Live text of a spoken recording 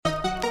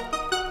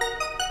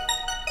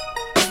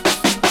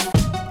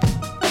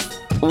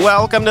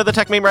Welcome to the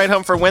Tech Meme Ride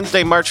Home for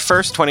Wednesday, March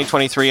 1st,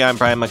 2023. I'm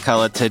Brian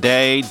McCullough.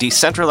 Today,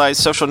 decentralized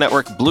social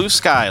network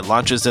Bluesky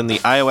launches in the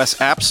iOS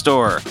App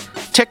Store.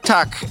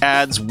 TikTok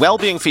adds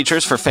well-being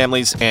features for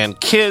families and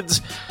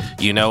kids.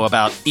 You know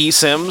about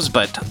eSIMs,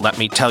 but let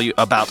me tell you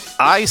about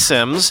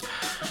iSIMs.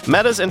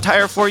 Meta's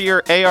entire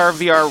 4-year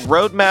AR/VR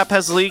roadmap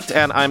has leaked,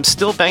 and I'm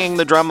still banging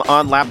the drum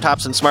on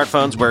laptops and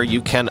smartphones where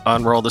you can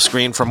unroll the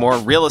screen for more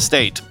real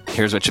estate.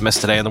 Here's what you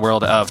missed today in the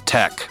world of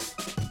tech.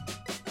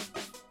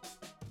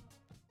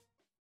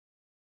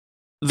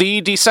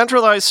 The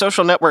decentralized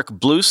social network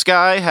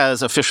Bluesky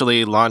has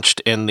officially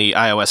launched in the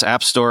iOS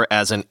App Store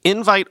as an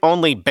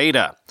invite-only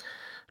beta.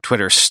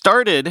 Twitter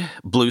started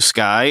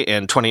Bluesky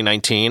in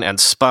 2019 and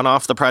spun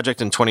off the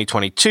project in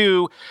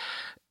 2022.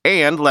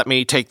 And let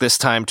me take this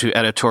time to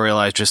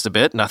editorialize just a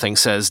bit. Nothing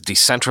says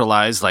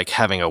decentralized like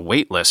having a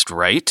waitlist,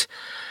 right?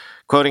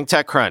 Quoting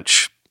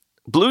TechCrunch,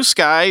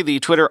 Bluesky, the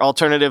Twitter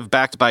alternative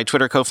backed by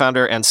Twitter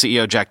co-founder and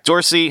CEO Jack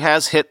Dorsey,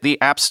 has hit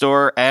the App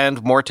Store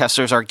and more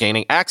testers are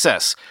gaining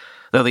access.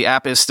 Though the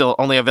app is still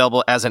only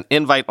available as an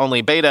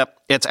invite-only beta,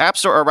 its App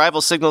Store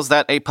arrival signals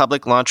that a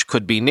public launch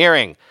could be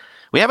nearing.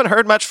 We haven't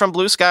heard much from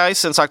Bluesky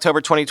since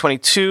October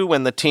 2022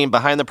 when the team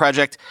behind the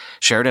project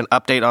shared an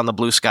update on the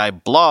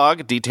Bluesky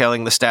blog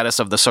detailing the status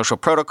of the social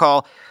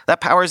protocol that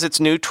powers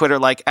its new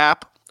Twitter-like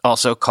app,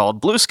 also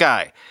called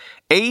Bluesky.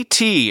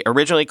 AT,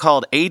 originally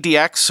called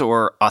ADX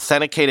or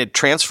Authenticated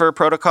Transfer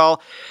Protocol,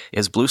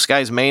 is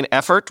Bluesky's main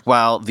effort,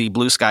 while the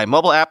Bluesky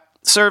mobile app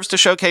serves to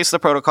showcase the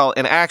protocol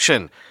in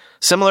action.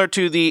 Similar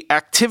to the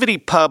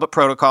ActivityPub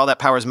protocol that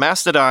powers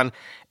Mastodon,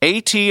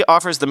 AT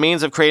offers the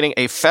means of creating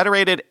a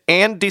federated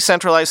and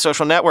decentralized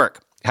social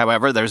network.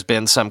 However, there's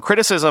been some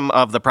criticism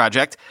of the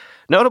project,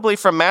 notably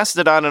from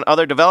Mastodon and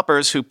other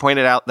developers who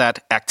pointed out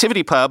that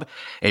ActivityPub,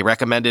 a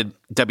recommended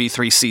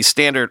W3C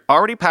standard,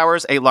 already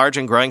powers a large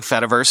and growing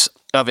Fediverse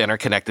of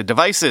interconnected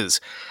devices.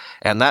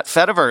 And that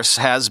Fediverse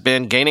has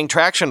been gaining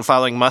traction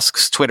following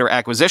Musk's Twitter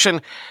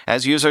acquisition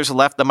as users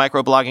left the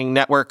microblogging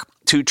network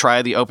to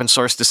try the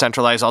open-source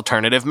decentralized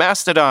alternative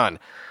Mastodon.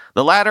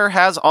 The latter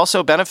has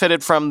also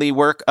benefited from the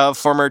work of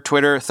former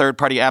Twitter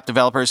third-party app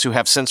developers who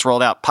have since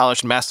rolled out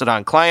polished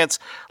Mastodon clients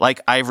like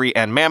Ivory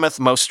and Mammoth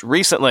most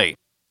recently.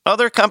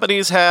 Other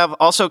companies have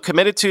also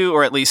committed to,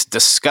 or at least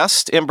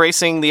discussed,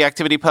 embracing the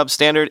ActivityPub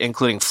standard,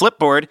 including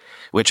Flipboard,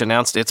 which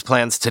announced its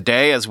plans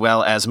today, as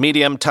well as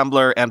Medium,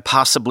 Tumblr, and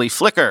possibly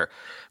Flickr.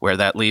 Where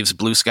that leaves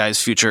Bluesky's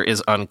future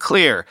is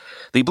unclear.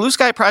 The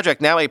Bluesky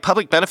project, now a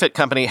public benefit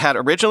company, had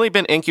originally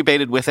been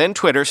incubated within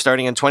Twitter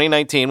starting in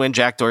 2019 when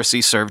Jack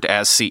Dorsey served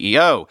as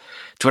CEO.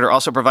 Twitter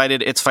also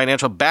provided its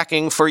financial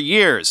backing for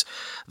years.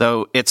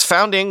 Though its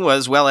founding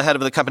was well ahead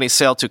of the company's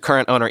sale to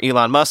current owner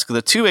Elon Musk,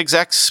 the two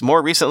execs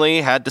more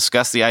recently had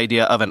discussed the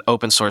idea of an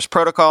open-source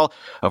protocol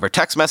over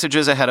text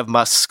messages ahead of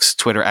Musk's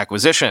Twitter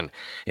acquisition.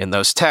 In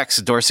those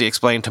texts, Dorsey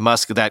explained to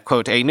Musk that,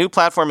 quote, a new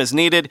platform is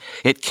needed.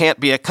 It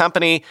can't be a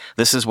company.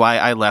 This is why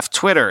I left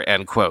Twitter,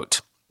 end quote.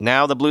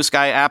 Now the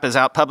Bluesky app is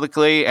out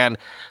publicly, and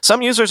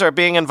some users are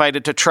being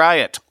invited to try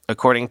it.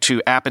 According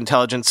to app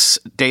intelligence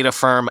data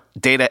firm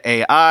Data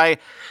AI,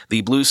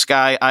 the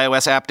Bluesky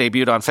iOS app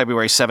debuted on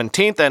February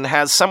 17th and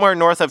has somewhere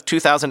north of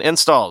 2,000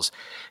 installs.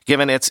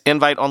 Given its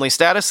invite-only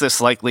status,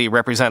 this likely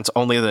represents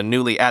only the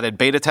newly added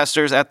beta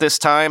testers at this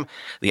time.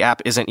 The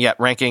app isn't yet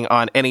ranking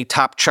on any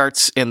top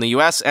charts in the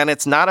US, and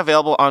it's not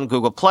available on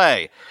Google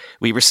Play.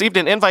 We received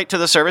an invite to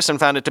the service and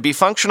found it to be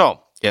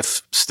functional,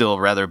 if still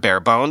rather bare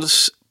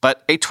bones,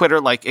 but a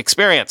Twitter-like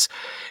experience.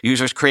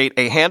 Users create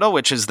a handle,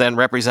 which is then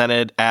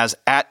represented as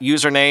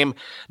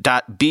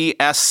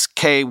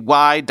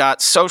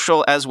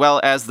 @username.bsky.social, as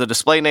well as the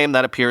display name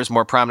that appears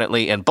more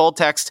prominently in bold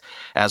text,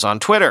 as on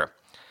Twitter.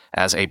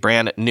 As a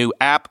brand new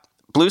app,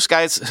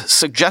 Bluesky's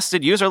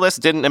suggested user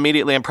list didn't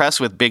immediately impress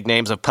with big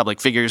names of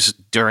public figures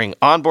during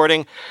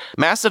onboarding.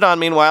 Mastodon,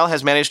 meanwhile,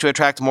 has managed to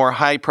attract more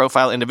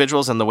high-profile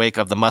individuals in the wake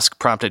of the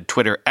Musk-prompted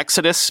Twitter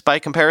exodus by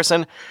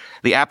comparison.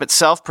 The app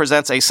itself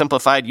presents a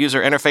simplified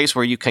user interface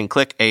where you can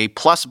click a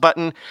plus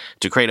button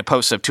to create a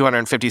post of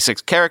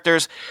 256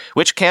 characters,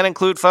 which can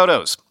include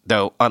photos,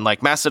 though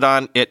unlike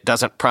Mastodon, it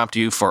doesn't prompt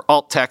you for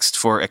alt text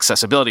for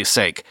accessibility's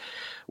sake.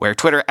 Where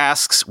Twitter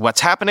asks what's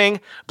happening,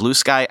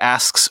 Bluesky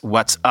asks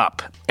what's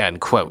up, end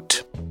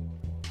quote.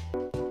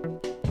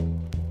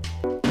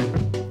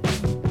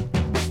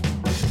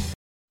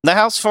 The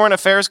House Foreign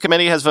Affairs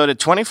Committee has voted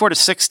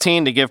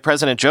 24-16 to give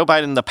President Joe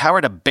Biden the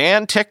power to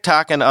ban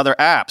TikTok and other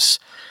apps.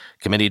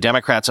 Committee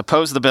Democrats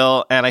oppose the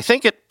bill, and I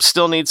think it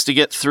still needs to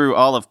get through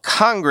all of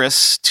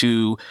Congress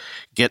to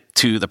get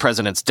to the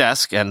president's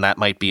desk, and that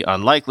might be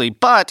unlikely,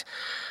 but,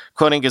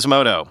 quoting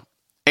Gizmodo,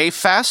 a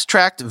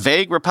fast-tracked,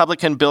 vague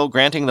Republican bill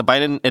granting the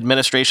Biden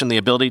administration the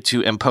ability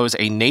to impose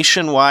a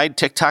nationwide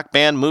TikTok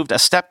ban moved a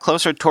step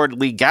closer toward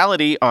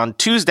legality on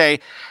Tuesday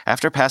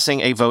after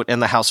passing a vote in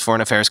the House Foreign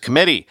Affairs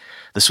Committee.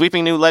 The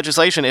sweeping new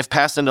legislation, if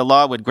passed into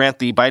law, would grant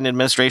the Biden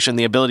administration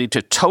the ability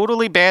to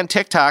totally ban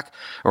TikTok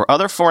or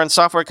other foreign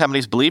software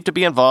companies believed to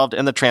be involved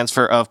in the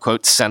transfer of,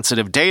 quote,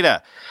 sensitive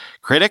data.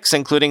 Critics,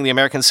 including the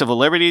American Civil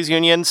Liberties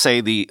Union, say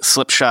the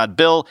slipshod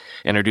bill,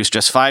 introduced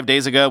just 5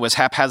 days ago, was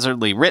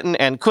haphazardly written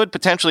and could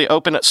potentially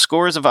open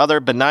scores of other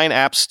benign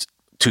apps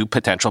to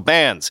potential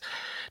bans.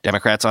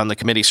 Democrats on the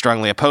committee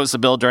strongly opposed the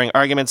bill during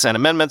arguments and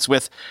amendments,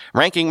 with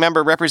Ranking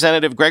Member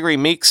Representative Gregory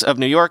Meeks of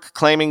New York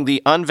claiming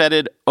the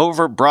unvetted,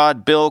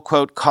 overbroad bill,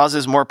 quote,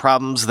 causes more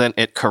problems than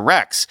it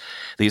corrects.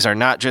 These are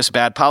not just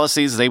bad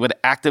policies, they would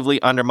actively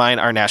undermine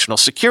our national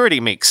security,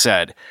 Meeks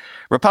said.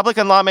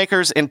 Republican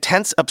lawmakers'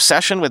 intense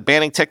obsession with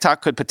banning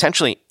TikTok could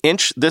potentially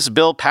inch this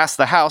bill past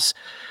the House,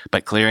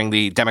 but clearing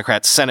the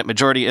Democrat Senate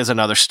majority is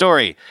another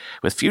story.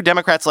 With few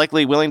Democrats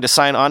likely willing to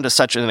sign on to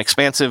such an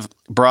expansive,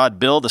 broad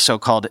bill, the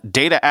so-called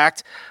DATA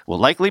Act will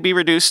likely be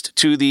reduced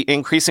to the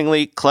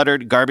increasingly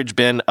cluttered garbage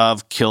bin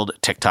of killed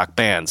TikTok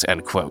bans,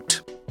 end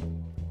quote.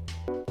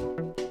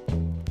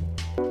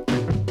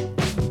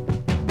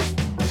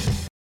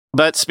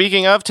 But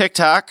speaking of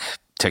TikTok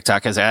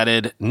has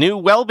added new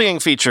well-being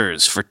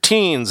features for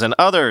teens and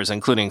others,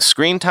 including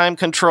screen time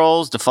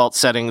controls, default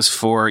settings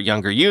for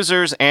younger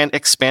users, and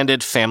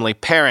expanded family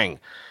pairing.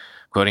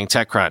 Quoting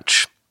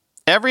TechCrunch,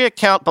 every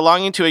account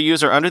belonging to a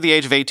user under the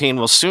age of 18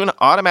 will soon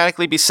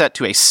automatically be set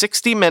to a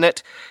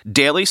 60-minute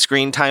daily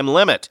screen time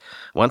limit.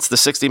 Once the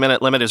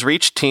 60-minute limit is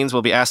reached, teens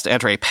will be asked to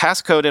enter a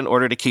passcode in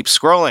order to keep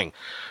scrolling.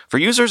 For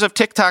users of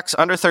TikTok's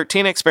under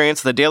 13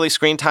 experience, the daily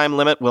screen time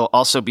limit will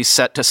also be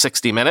set to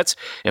 60 minutes.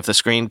 If the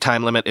screen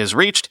time limit is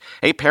reached,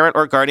 a parent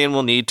or guardian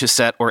will need to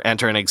set or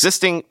enter an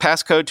existing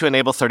passcode to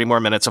enable 30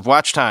 more minutes of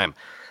watch time.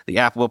 The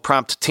app will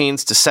prompt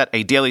teens to set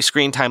a daily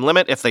screen time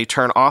limit if they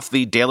turn off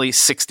the daily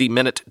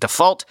 60-minute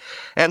default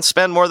and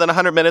spend more than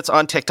 100 minutes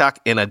on TikTok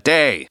in a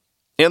day.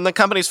 In the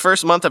company's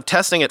first month of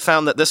testing, it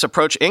found that this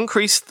approach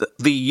increased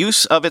the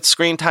use of its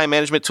screen time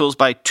management tools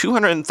by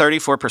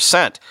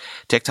 234%.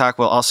 TikTok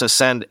will also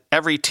send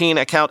every teen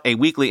account a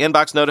weekly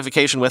inbox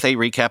notification with a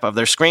recap of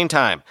their screen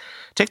time.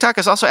 TikTok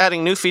is also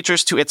adding new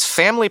features to its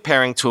family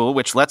pairing tool,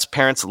 which lets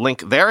parents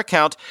link their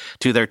account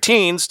to their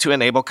teens to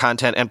enable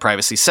content and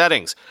privacy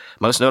settings.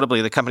 Most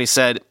notably, the company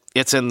said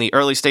it's in the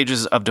early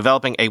stages of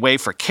developing a way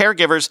for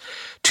caregivers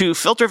to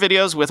filter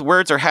videos with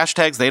words or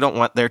hashtags they don't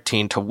want their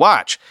teen to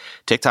watch.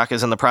 TikTok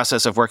is in the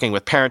process of working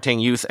with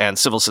parenting, youth, and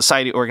civil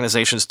society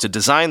organizations to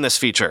design this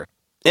feature.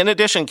 In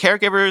addition,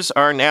 caregivers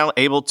are now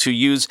able to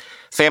use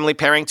family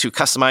pairing to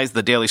customize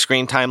the daily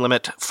screen time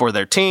limit for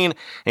their teen,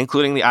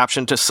 including the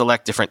option to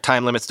select different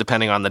time limits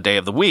depending on the day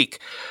of the week.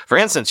 For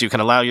instance, you can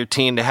allow your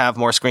teen to have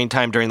more screen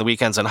time during the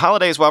weekends and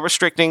holidays while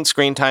restricting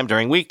screen time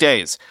during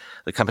weekdays.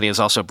 The company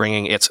is also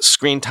bringing its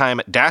screen time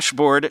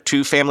dashboard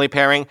to family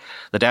pairing.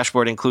 The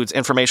dashboard includes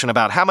information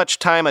about how much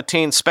time a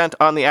teen spent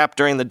on the app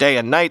during the day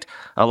and night,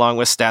 along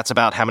with stats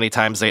about how many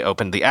times they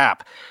opened the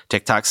app.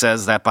 TikTok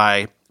says that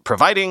by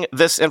providing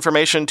this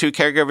information to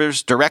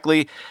caregivers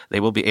directly, they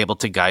will be able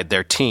to guide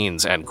their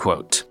teens, end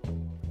quote.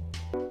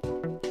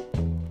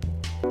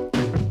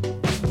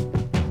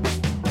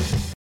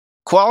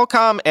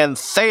 Qualcomm and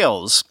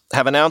Thales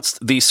have announced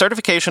the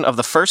certification of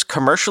the first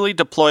commercially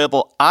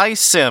deployable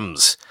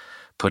iSIMs,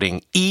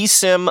 putting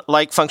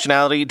eSIM-like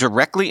functionality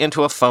directly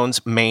into a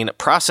phone's main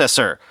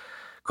processor.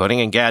 Quoting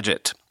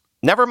Engadget,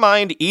 never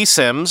mind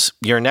eSIMs,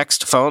 your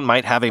next phone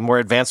might have a more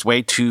advanced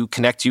way to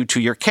connect you to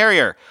your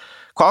carrier.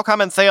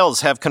 Qualcomm and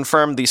Thales have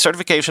confirmed the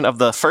certification of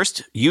the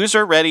first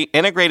user-ready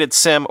integrated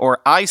SIM, or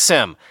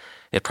iSIM.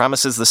 It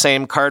promises the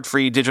same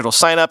card-free digital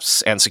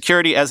signups and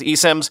security as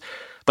eSIMs,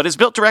 but is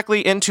built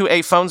directly into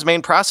a phone's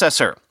main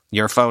processor.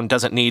 Your phone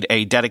doesn't need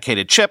a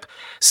dedicated chip,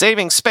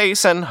 saving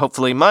space and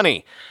hopefully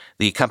money.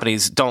 The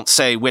companies don't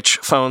say which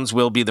phones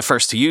will be the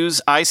first to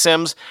use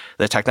iSIMs.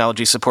 The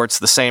technology supports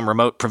the same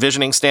remote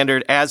provisioning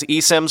standard as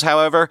eSIMs,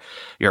 however.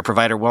 Your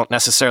provider won't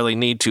necessarily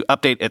need to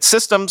update its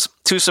systems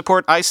to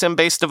support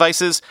iSIM-based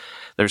devices.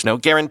 There's no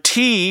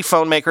guarantee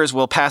phone makers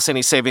will pass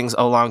any savings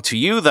along to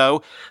you,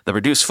 though. The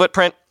reduced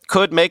footprint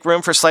could make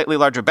room for slightly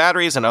larger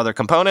batteries and other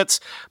components.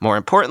 More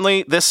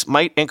importantly, this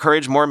might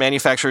encourage more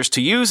manufacturers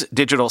to use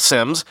digital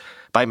SIMs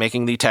by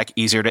making the tech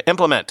easier to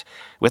implement.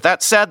 With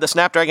that said, the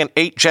Snapdragon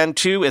 8 Gen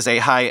 2 is a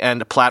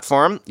high-end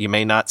platform. You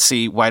may not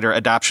see wider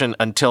adoption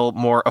until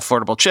more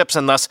affordable chips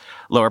and thus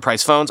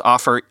lower-priced phones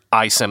offer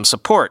iSIM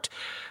support.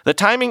 The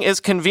timing is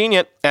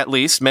convenient, at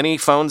least. Many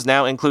phones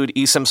now include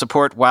eSIM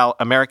support, while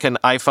American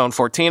iPhone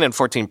 14 and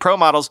 14 Pro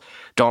models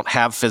don't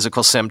have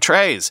physical SIM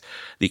trays.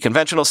 The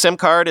conventional SIM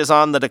card is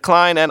on the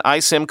decline, and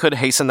iSIM could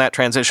hasten that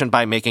transition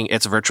by making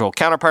its virtual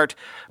counterpart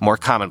more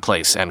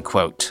commonplace, end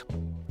quote.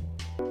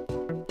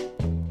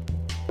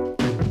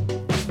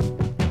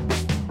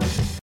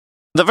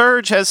 The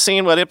Verge has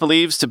seen what it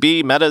believes to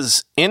be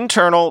Meta's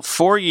internal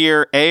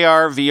 4-year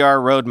AR/VR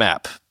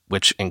roadmap,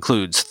 which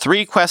includes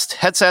 3 Quest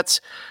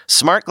headsets,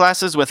 smart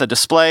glasses with a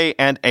display,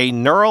 and a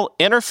neural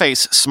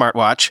interface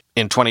smartwatch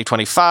in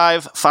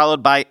 2025,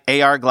 followed by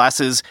AR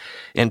glasses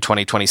in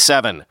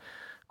 2027.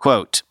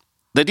 Quote,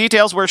 The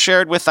details were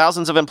shared with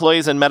thousands of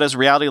employees in Meta's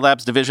Reality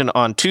Labs division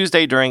on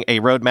Tuesday during a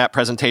roadmap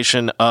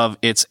presentation of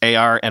its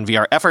AR and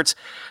VR efforts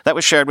that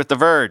was shared with The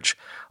Verge.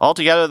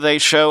 Altogether, they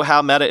show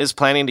how Meta is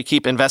planning to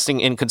keep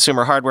investing in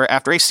consumer hardware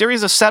after a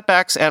series of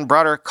setbacks and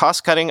broader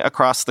cost-cutting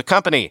across the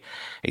company.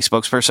 A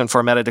spokesperson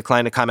for Meta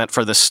declined to comment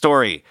for this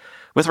story.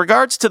 With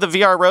regards to the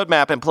VR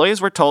roadmap,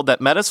 employees were told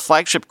that Meta's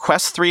flagship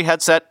Quest 3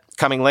 headset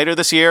coming later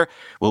this year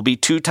will be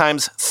 2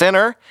 times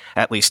thinner,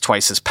 at least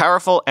twice as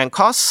powerful, and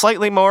cost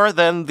slightly more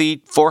than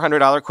the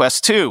 $400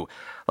 Quest 2.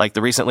 Like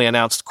the recently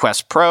announced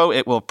Quest Pro,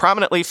 it will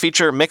prominently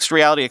feature mixed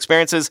reality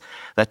experiences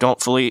that don't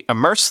fully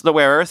immerse the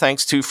wearer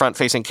thanks to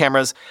front-facing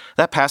cameras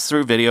that pass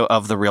through video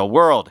of the real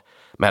world.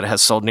 Meta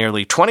has sold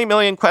nearly 20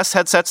 million Quest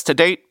headsets to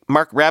date.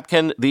 Mark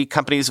Rabkin, the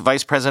company's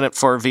vice president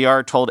for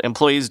VR, told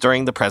employees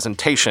during the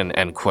presentation,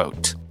 end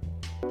quote.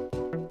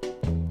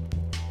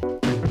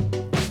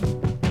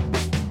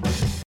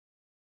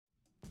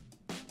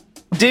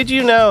 Did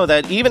you know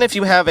that even if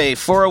you have a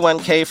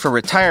 401k for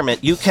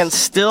retirement, you can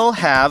still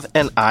have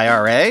an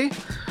IRA?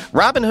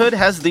 Robinhood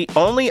has the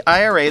only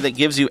IRA that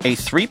gives you a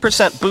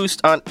 3%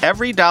 boost on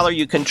every dollar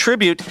you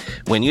contribute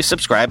when you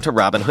subscribe to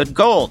Robinhood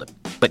Gold.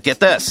 But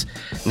get this,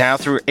 now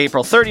through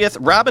April 30th,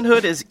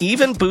 Robinhood is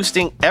even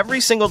boosting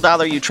every single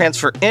dollar you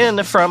transfer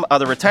in from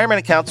other retirement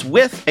accounts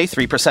with a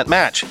 3%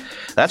 match.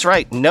 That's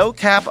right, no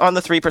cap on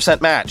the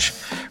 3% match.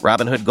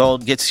 Robinhood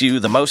Gold gets you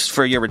the most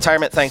for your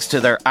retirement thanks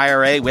to their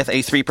IRA with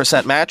a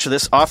 3% match.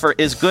 This offer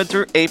is good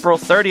through April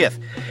 30th.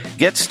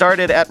 Get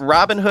started at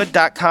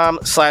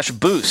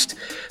Robinhood.com/boost.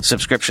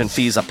 Subscription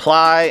fees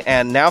apply.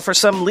 And now for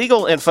some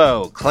legal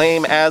info.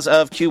 Claim as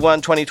of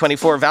Q1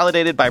 2024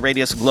 validated by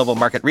Radius Global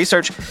Market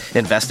Research.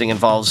 Investing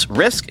involves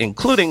risk,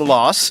 including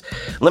loss.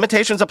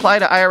 Limitations apply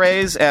to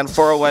IRAs and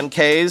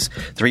 401ks.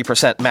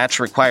 3%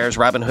 match requires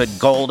Robinhood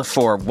Gold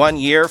for 1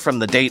 year from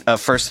the date of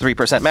first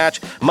 3%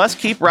 match. Must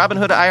keep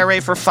Robinhood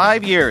IRA for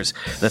 5 years.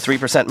 The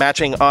 3%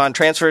 matching on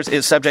transfers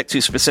is subject to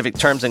specific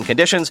terms and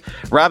conditions.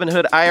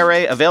 Robinhood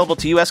IRA available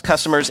to U.S.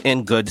 customers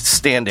in good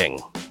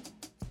standing.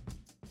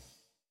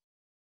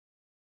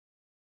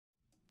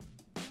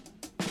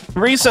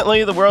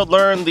 Recently, the world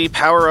learned the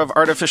power of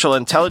artificial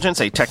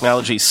intelligence, a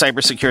technology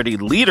cybersecurity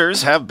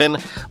leaders have been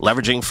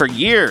leveraging for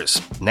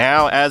years.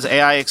 Now, as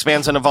AI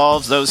expands and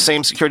evolves, those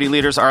same security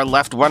leaders are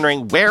left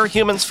wondering where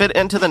humans fit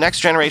into the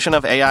next generation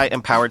of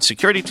AI-empowered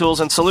security tools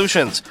and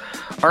solutions.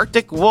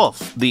 Arctic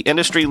Wolf, the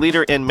industry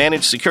leader in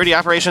managed security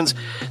operations,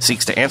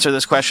 seeks to answer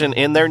this question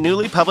in their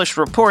newly published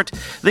report,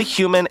 The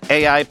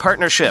Human-AI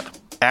Partnership.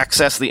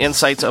 Access the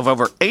insights of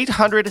over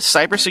 800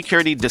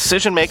 cybersecurity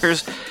decision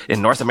makers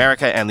in North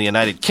America and the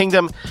United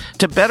Kingdom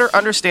to better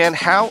understand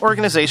how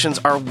organizations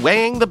are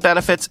weighing the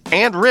benefits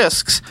and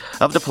risks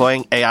of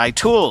deploying AI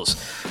tools.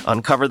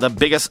 Uncover the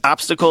biggest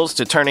obstacles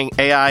to turning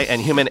AI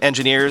and human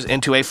engineers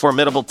into a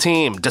formidable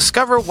team.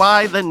 Discover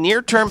why the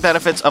near-term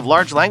benefits of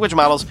large language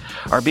models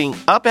are being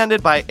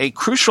upended by a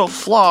crucial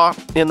flaw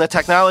in the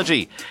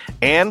technology.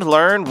 And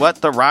learn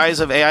what the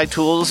rise of AI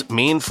tools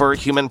mean for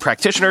human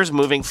practitioners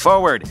moving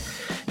forward.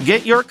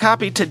 Get your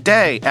copy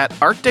today at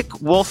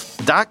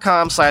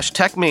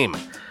arcticwolf.com/techmeme.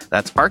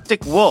 That's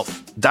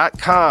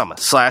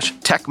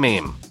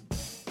arcticwolf.com/techmeme.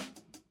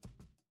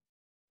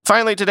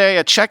 Finally today,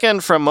 a check-in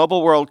from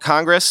Mobile World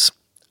Congress.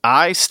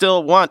 I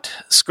still want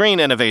screen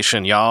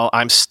innovation, y'all.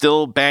 I'm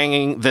still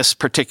banging this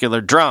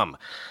particular drum.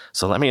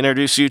 So let me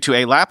introduce you to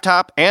a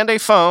laptop and a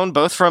phone,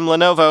 both from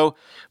Lenovo,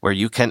 where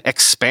you can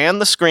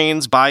expand the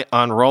screens by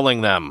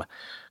unrolling them.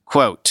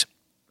 Quote,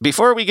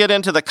 before we get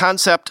into the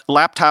concept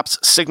laptop's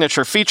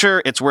signature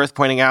feature, it's worth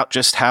pointing out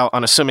just how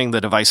unassuming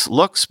the device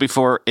looks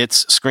before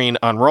its screen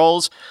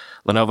unrolls.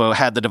 Lenovo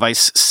had the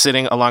device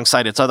sitting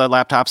alongside its other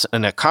laptops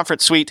in a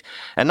conference suite,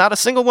 and not a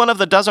single one of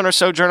the dozen or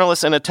so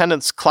journalists in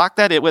attendance clocked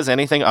that it was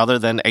anything other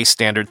than a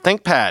standard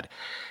ThinkPad.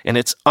 In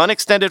its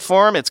unextended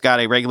form, it's got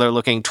a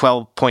regular-looking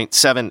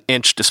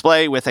 12.7-inch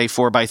display with a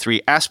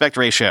 4:3 aspect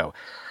ratio.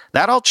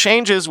 That all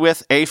changes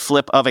with a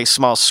flip of a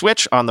small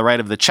switch on the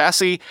right of the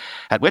chassis,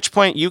 at which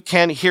point you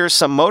can hear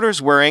some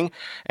motors whirring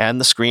and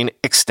the screen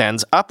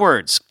extends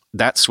upwards.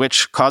 That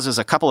switch causes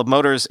a couple of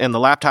motors in the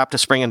laptop to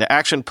spring into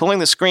action, pulling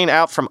the screen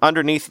out from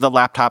underneath the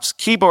laptop's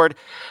keyboard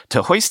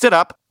to hoist it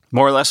up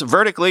more or less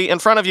vertically in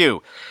front of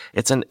you.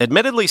 It's an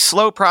admittedly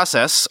slow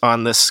process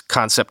on this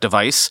concept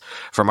device.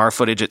 From our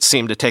footage, it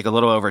seemed to take a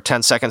little over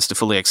 10 seconds to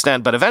fully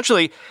extend, but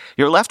eventually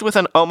you're left with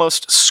an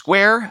almost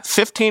square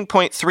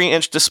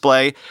 15.3-inch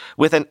display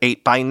with an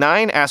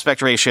 8:9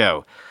 aspect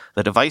ratio.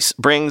 The device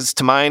brings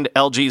to mind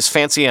LG's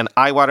fancy and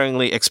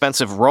eye-wateringly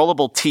expensive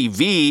rollable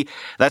TV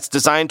that's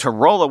designed to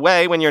roll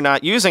away when you're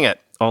not using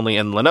it. Only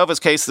in Lenovo's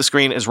case, the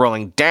screen is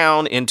rolling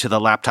down into the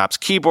laptop's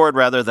keyboard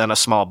rather than a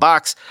small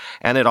box,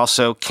 and it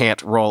also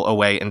can't roll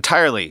away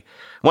entirely.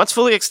 Once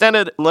fully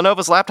extended,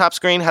 Lenovo's laptop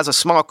screen has a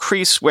small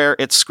crease where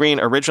its screen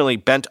originally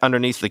bent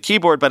underneath the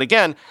keyboard, but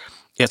again,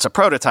 it's a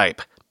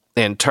prototype.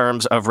 In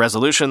terms of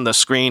resolution, the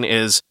screen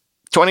is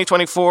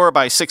 2024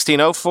 by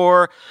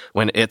 1604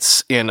 when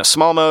it's in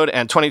small mode,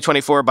 and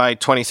 2024 by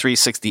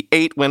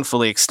 2368 when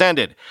fully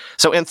extended.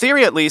 So in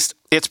theory, at least,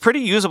 it's pretty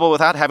usable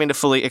without having to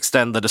fully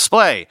extend the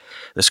display.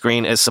 The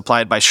screen is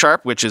supplied by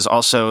Sharp, which is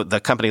also the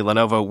company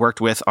Lenovo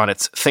worked with on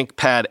its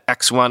ThinkPad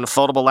X1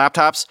 foldable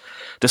laptops.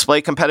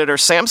 Display competitor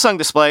Samsung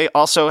Display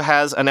also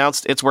has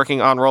announced it's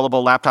working on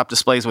rollable laptop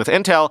displays with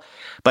Intel,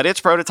 but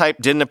its prototype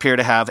didn't appear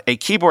to have a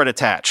keyboard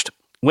attached.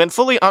 When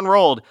fully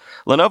unrolled,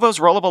 Lenovo's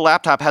rollable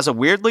laptop has a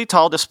weirdly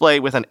tall display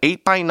with an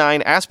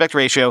 8:9 aspect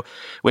ratio,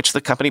 which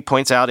the company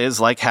points out is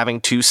like having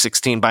two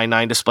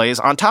 16:9 displays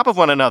on top of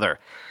one another.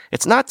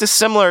 It's not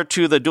dissimilar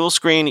to the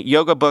dual-screen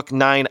YogaBook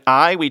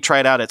 9i we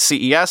tried out at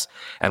CES,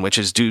 and which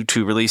is due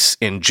to release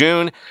in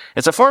June.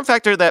 It's a form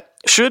factor that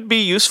should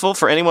be useful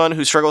for anyone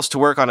who struggles to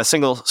work on a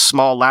single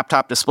small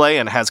laptop display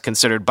and has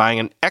considered buying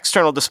an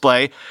external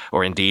display,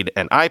 or indeed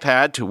an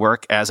iPad, to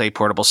work as a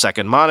portable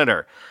second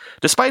monitor.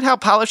 Despite how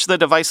polished the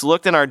device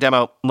looked in our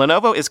demo,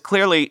 Lenovo is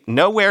clearly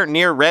nowhere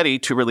near ready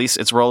to release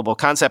its rollable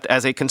concept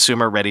as a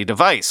consumer-ready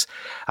device.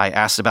 I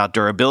asked about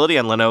durability,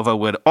 and Lenovo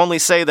would only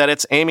say that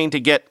it's aiming to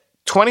get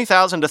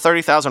 20,000 to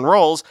 30,000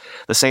 rolls,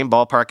 the same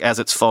ballpark as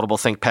its foldable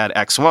ThinkPad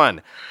X1.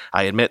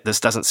 I admit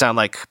this doesn't sound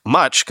like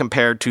much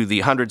compared to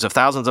the hundreds of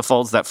thousands of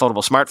folds that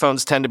foldable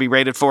smartphones tend to be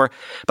rated for,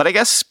 but I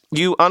guess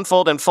you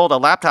unfold and fold a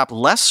laptop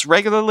less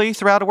regularly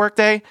throughout a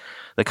workday.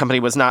 The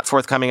company was not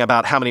forthcoming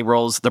about how many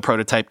rolls the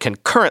prototype can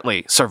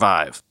currently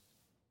survive.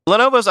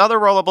 Lenovo's other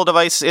rollable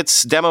device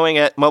it's demoing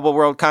at Mobile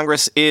World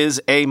Congress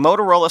is a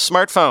Motorola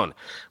smartphone.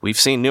 We've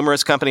seen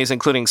numerous companies,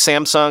 including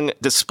Samsung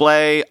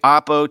Display,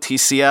 Oppo,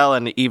 TCL,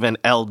 and even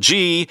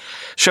LG,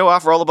 show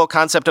off rollable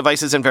concept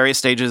devices in various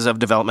stages of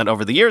development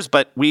over the years,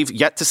 but we've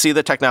yet to see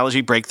the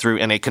technology break through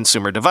in a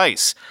consumer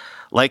device.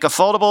 Like a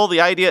foldable,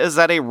 the idea is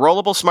that a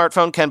rollable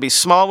smartphone can be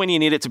small when you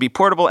need it to be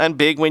portable and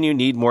big when you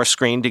need more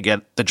screen to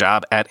get the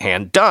job at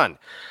hand done.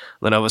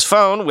 Lenovo's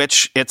phone,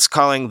 which it's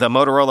calling the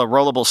Motorola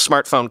Rollable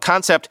Smartphone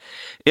Concept,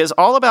 is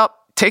all about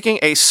taking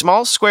a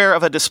small square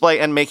of a display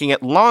and making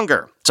it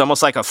longer. It's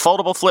almost like a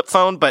foldable flip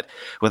phone, but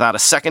without a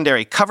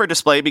secondary cover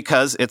display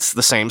because it's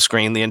the same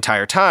screen the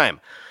entire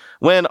time.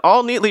 When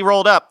all neatly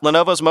rolled up,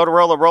 Lenovo's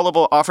Motorola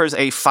Rollable offers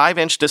a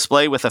 5-inch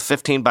display with a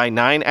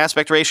 15:9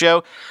 aspect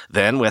ratio.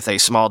 Then, with a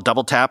small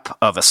double tap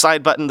of a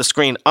side button, the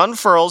screen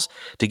unfurls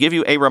to give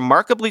you a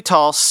remarkably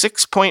tall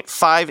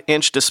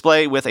 6.5-inch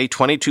display with a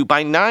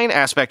 22:9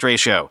 aspect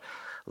ratio.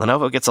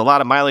 Lenovo gets a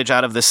lot of mileage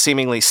out of this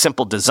seemingly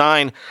simple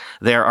design.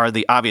 There are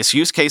the obvious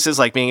use cases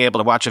like being able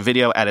to watch a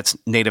video at its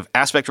native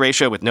aspect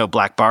ratio with no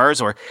black bars,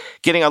 or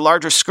getting a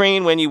larger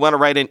screen when you want to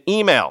write an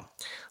email.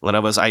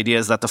 Lenovo's idea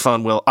is that the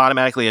phone will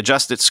automatically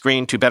adjust its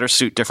screen to better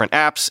suit different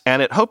apps,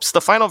 and it hopes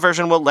the final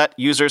version will let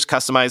users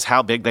customize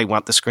how big they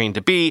want the screen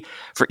to be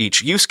for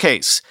each use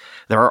case.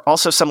 There are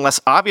also some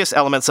less obvious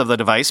elements of the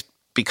device.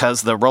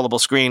 Because the rollable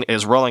screen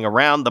is rolling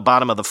around the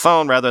bottom of the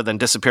phone rather than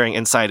disappearing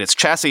inside its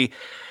chassis,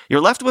 you're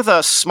left with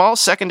a small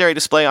secondary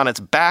display on its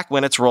back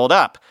when it's rolled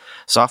up.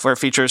 Software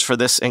features for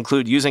this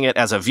include using it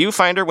as a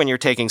viewfinder when you're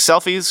taking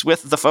selfies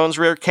with the phone's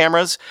rear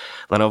cameras.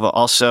 Lenovo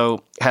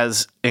also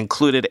has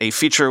included a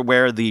feature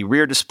where the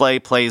rear display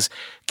plays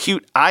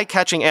cute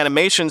eye-catching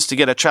animations to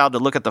get a child to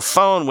look at the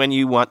phone when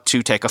you want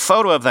to take a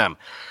photo of them.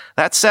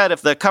 That said,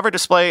 if the cover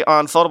display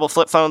on foldable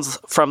flip phones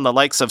from the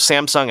likes of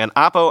Samsung and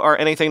Oppo are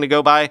anything to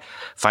go by,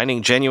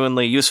 finding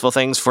genuinely useful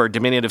things for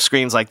diminutive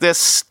screens like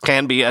this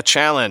can be a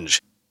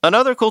challenge.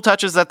 Another cool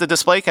touch is that the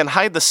display can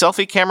hide the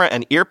selfie camera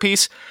and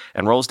earpiece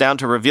and rolls down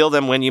to reveal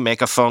them when you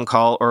make a phone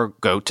call or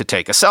go to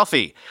take a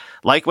selfie.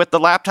 Like with the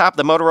laptop,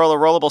 the Motorola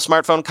Rollable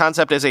Smartphone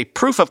Concept is a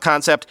proof of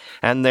concept,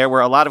 and there were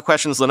a lot of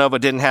questions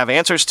Lenovo didn't have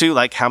answers to,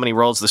 like how many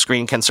rolls the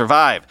screen can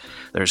survive.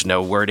 There's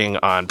no wording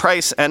on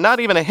price, and not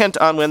even a hint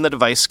on when the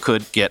device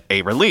could get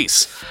a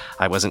release.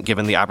 I wasn't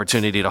given the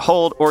opportunity to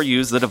hold or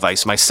use the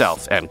device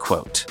myself, end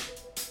quote.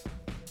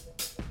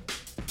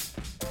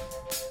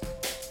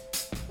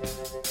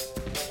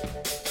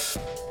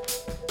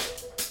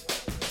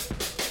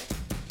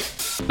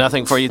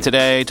 Nothing for you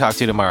today. Talk to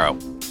you tomorrow.